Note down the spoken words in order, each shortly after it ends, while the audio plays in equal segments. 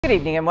Good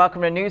evening and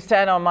welcome to News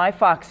 10 on my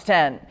Fox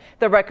 10.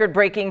 The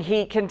record-breaking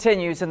heat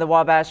continues in the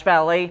Wabash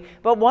Valley,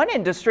 but one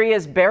industry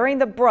is bearing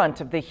the brunt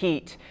of the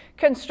heat.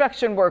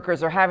 Construction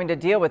workers are having to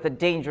deal with the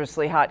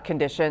dangerously hot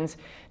conditions.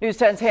 News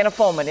 10's Hannah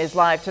Fulman is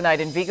live tonight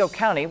in Vigo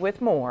County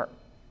with more.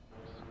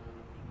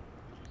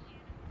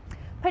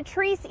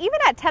 Patrice, even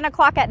at 10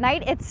 o'clock at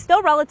night, it's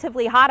still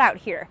relatively hot out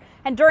here.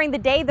 And during the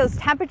day, those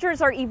temperatures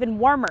are even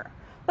warmer.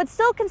 But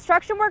still,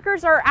 construction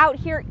workers are out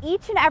here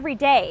each and every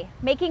day,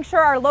 making sure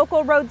our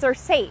local roads are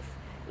safe,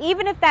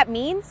 even if that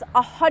means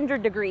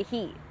 100-degree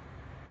heat.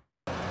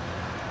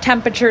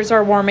 Temperatures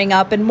are warming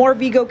up and more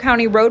Vigo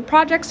County road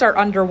projects are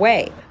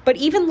underway. But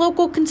even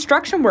local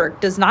construction work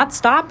does not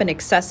stop in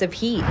excessive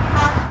heat.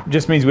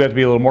 Just means we have to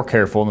be a little more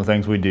careful in the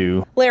things we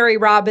do. Larry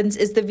Robbins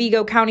is the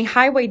Vigo County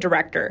Highway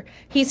Director.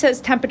 He says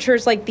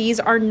temperatures like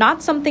these are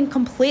not something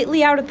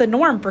completely out of the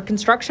norm for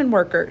construction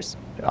workers.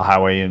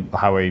 Highway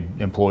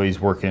employees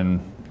work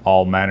in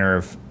all manner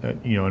of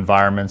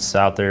environments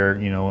out there,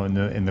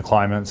 in the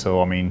climate.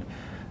 So I mean,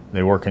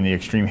 they work in the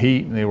extreme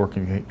heat and they work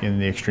in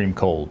the extreme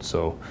cold.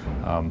 So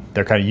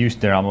they're kind of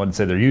used to it. I wouldn't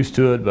say they're used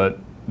to it, but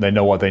they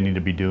know what they need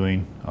to be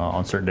doing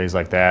on certain days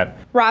like that.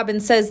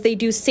 Robbins says they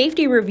do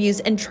safety reviews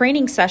and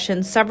training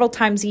sessions several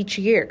times each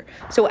year,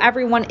 so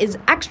everyone is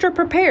extra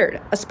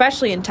prepared,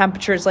 especially in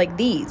temperatures like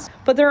these.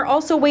 But there are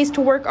also ways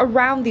to work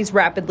around these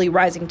rapidly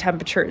rising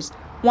temperatures,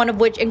 one of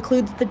which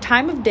includes the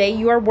time of day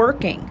you are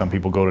working. Some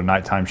people go to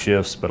nighttime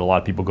shifts, but a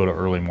lot of people go to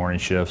early morning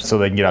shifts so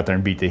they can get out there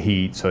and beat the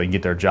heat so they can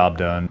get their job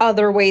done.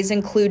 Other ways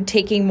include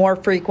taking more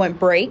frequent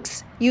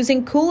breaks,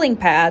 using cooling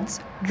pads,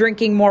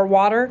 drinking more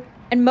water,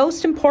 and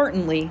most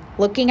importantly,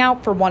 looking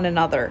out for one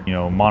another.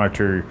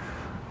 Monitor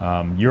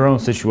your own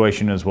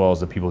situation as well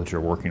as the people that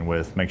you're working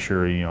with. Make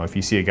sure, if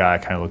you see a guy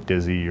kind of look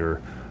dizzy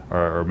or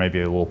maybe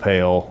a little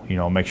pale,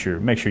 make sure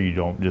you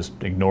don't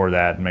just ignore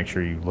that, and make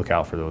sure you look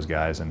out for those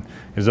guys, and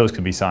because those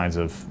can be signs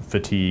of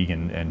fatigue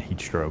and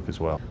heat stroke as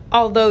well.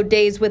 Although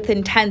days with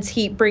intense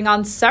heat bring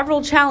on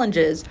several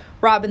challenges,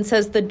 Robin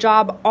says the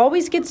job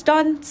always gets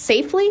done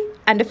safely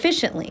and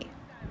efficiently.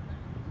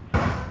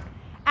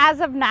 As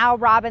of now,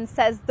 Robin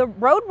says the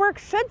road work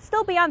should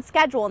still be on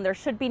schedule and there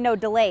should be no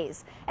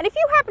delays. And if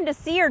you happen to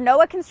see or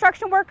know a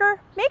construction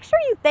worker, make sure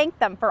you thank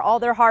them for all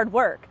their hard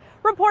work.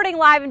 Reporting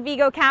live in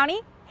Vigo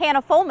County,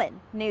 Hannah Fulman,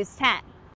 News 10.